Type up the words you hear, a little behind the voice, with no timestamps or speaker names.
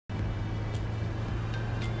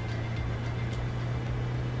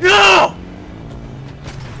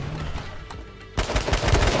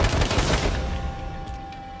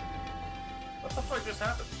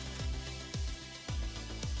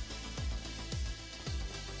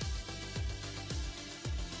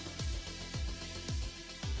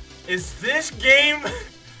Is this game...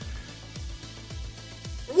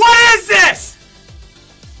 What is this?!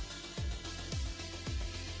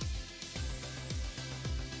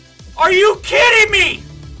 Are you kidding me?!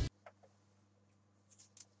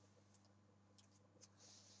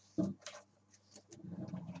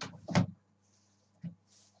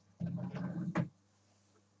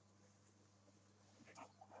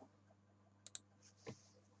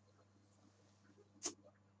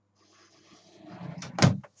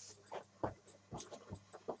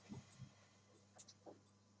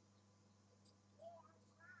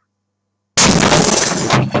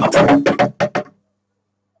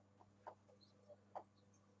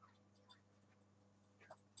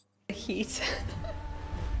 Heat.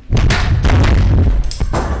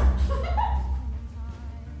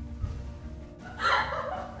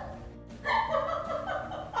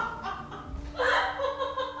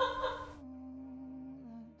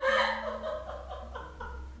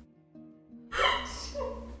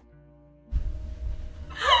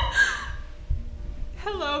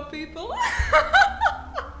 Hello, people.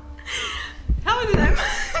 How did I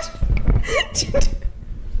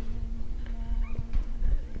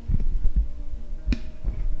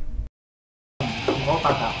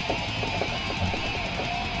Psicópata.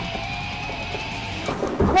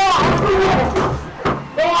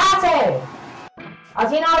 ¿Qué haces?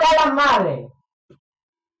 Así no hablan las madres.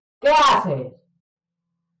 ¿Qué haces?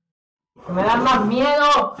 Que me dan más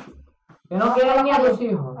miedo. Que no quieren ni a tus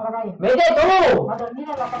hijos. ¡Vete tú!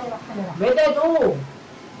 ¡Vete tú!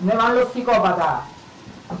 ¿Dónde van los psicópatas?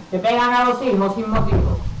 Que pegan a los hijos sin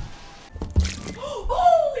motivo.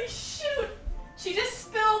 Holy shoot! She just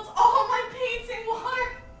spilled all my painting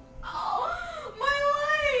water. Oh, my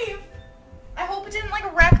life! I hope it didn't like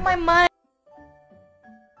wreck my mind.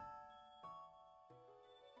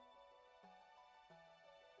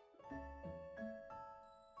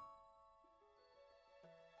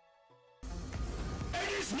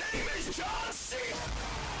 His name is John C.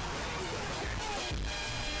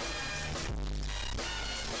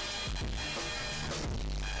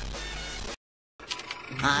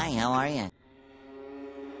 Hi, how are you?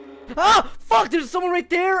 Ah! Fuck! There's someone right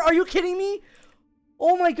there! Are you kidding me?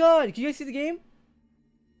 Oh my god! Can you guys see the game?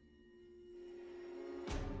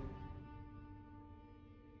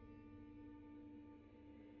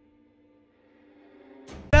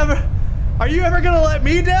 Never. Are you ever gonna let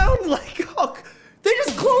me down? Like, oh, they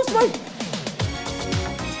just closed my.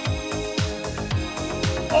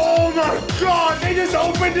 Oh my god, they just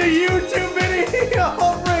opened a YouTube video!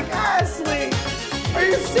 Rick Astley! Are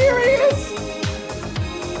you serious?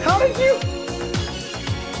 How did you...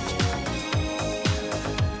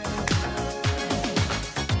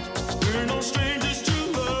 We're no strangers to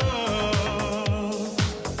love.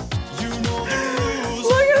 You know the rules.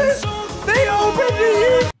 Look at this! They opened a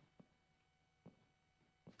YouTube...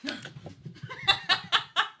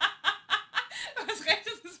 Was recht,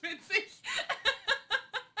 das ist witzig.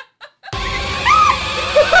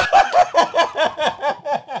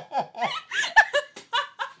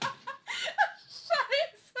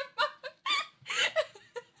 Scheiße, Mann.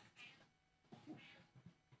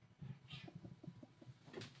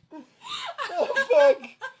 Oh fuck!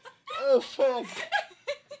 Oh fuck!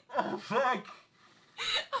 Oh fuck!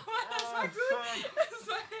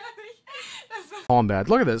 Combat.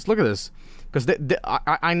 Look at this. Look at this. Because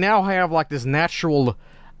I now have like this natural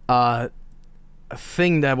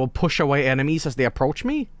thing that will push away enemies as they approach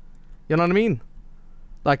me. You know what I mean?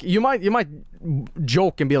 Like you might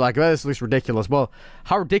joke and be like, "Well, this looks ridiculous." Well,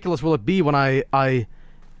 how ridiculous will it be when I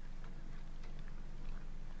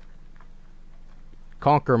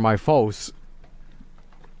conquer my foes?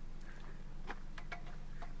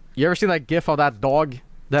 You ever seen that gif of that dog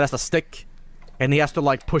that has a stick and he has to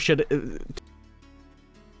like push it?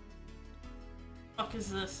 What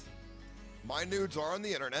is this? My nudes are on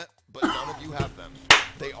the internet, but none of you have them.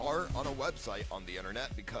 They are on a website on the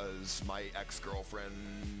internet because my ex-girlfriend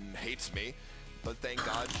hates me, but thank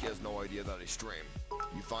God she has no idea that I stream.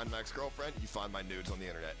 You find my ex-girlfriend, you find my nudes on the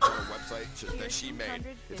internet. It's on a website that she made.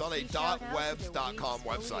 It's on a .webs.com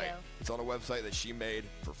website. It's on a website that she made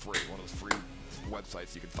for free. One of those free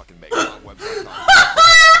websites you can fucking make. .webs.com.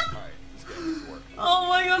 Alright, this game needs to work. Oh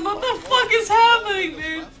my god, what the fuck is happening,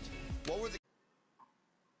 dude? What were the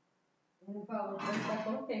Paulo, você tá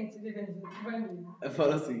contente de ver a gente bandido. Eu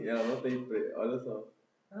falo assim, ela não tem peito, olha só.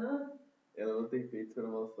 Hã? Ela não tem peito pra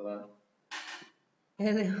mostrar.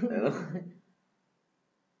 Ela...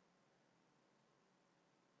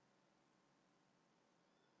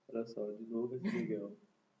 Olha só, de novo esse Miguel.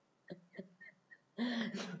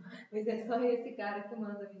 Mas é só esse cara que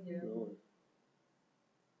manda vídeo. Não.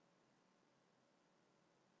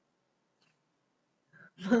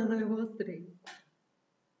 Não, eu mostrei.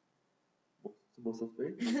 Você mostrou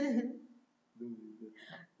feio? Duvido.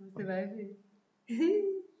 Você vai ver.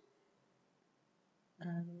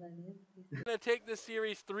 Ah, não vai nem assistir. Gonna take this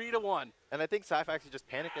series 3-1. And I think Syphax actually just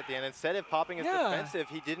panicked at the end. Instead of popping his defensive,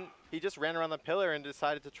 he just ran around the pillar and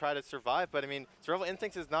decided to try to survive. But I mean, survival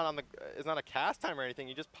instincts is not a cast time or anything.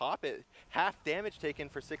 You just pop it. Half damage taken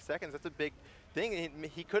for 6 seconds. That's a big thing.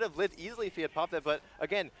 He could have lived easily if he had popped that. But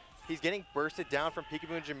again, he's getting bursted down from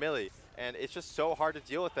Peekaboo and Jamili, and it's just so hard to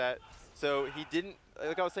deal with that. So he didn't,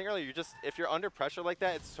 like I was saying earlier, if you're under pressure like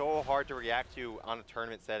that, it's so hard to react to on a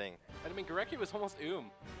tournament setting. And I mean, Gorecki was almost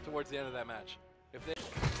towards the end of that match. If they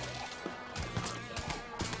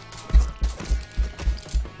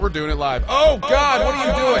We're doing it live. Oh God, what are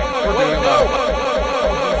you doing? We're doing it live.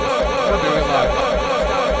 We're doing it live.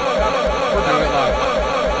 We're doing it live.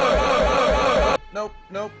 Nope,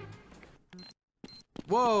 nope.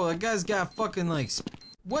 Whoa, that guy's got fucking like.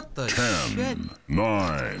 What the 10, shit?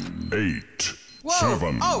 9, 8, Whoa.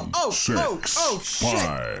 7, Oh, 6, shit.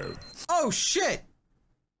 5. Oh shit!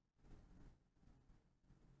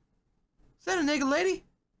 Is that a nigga lady?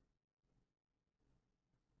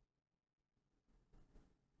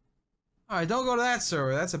 Alright, don't go to that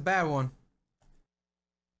server. That's a bad one.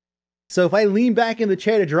 So if I lean back in the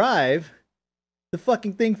chair to drive, the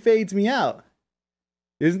fucking thing fades me out.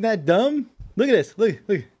 Isn't that dumb? Look at this. Look.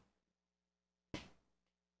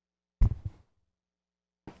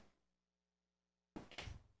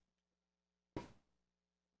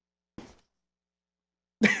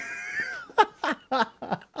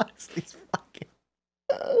 These fucking...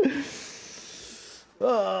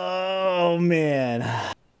 Oh man.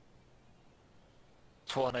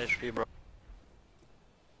 1 HP, bro.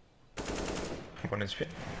 1 HP.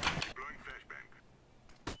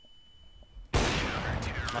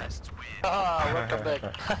 Nice. Ah, welcome back.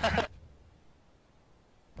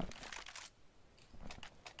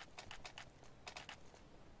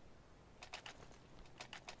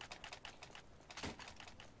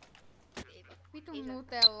 Vitun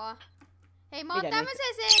Nutella. Hei, mä oon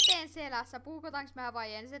tämmösen CT:n selässä. Puukotaanko mä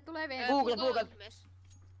vai en? Se tulee vielä. Puukot.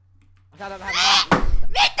 Saadaan vähän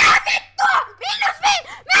Mitä vittua?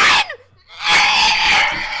 Mä en!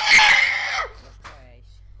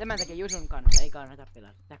 Tämän takia Jusun kanssa ei kannata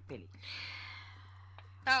pelata tätä peliä.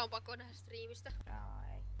 Tää on pakko nähdä striimistä.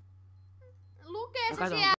 Lukee se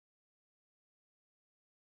siellä.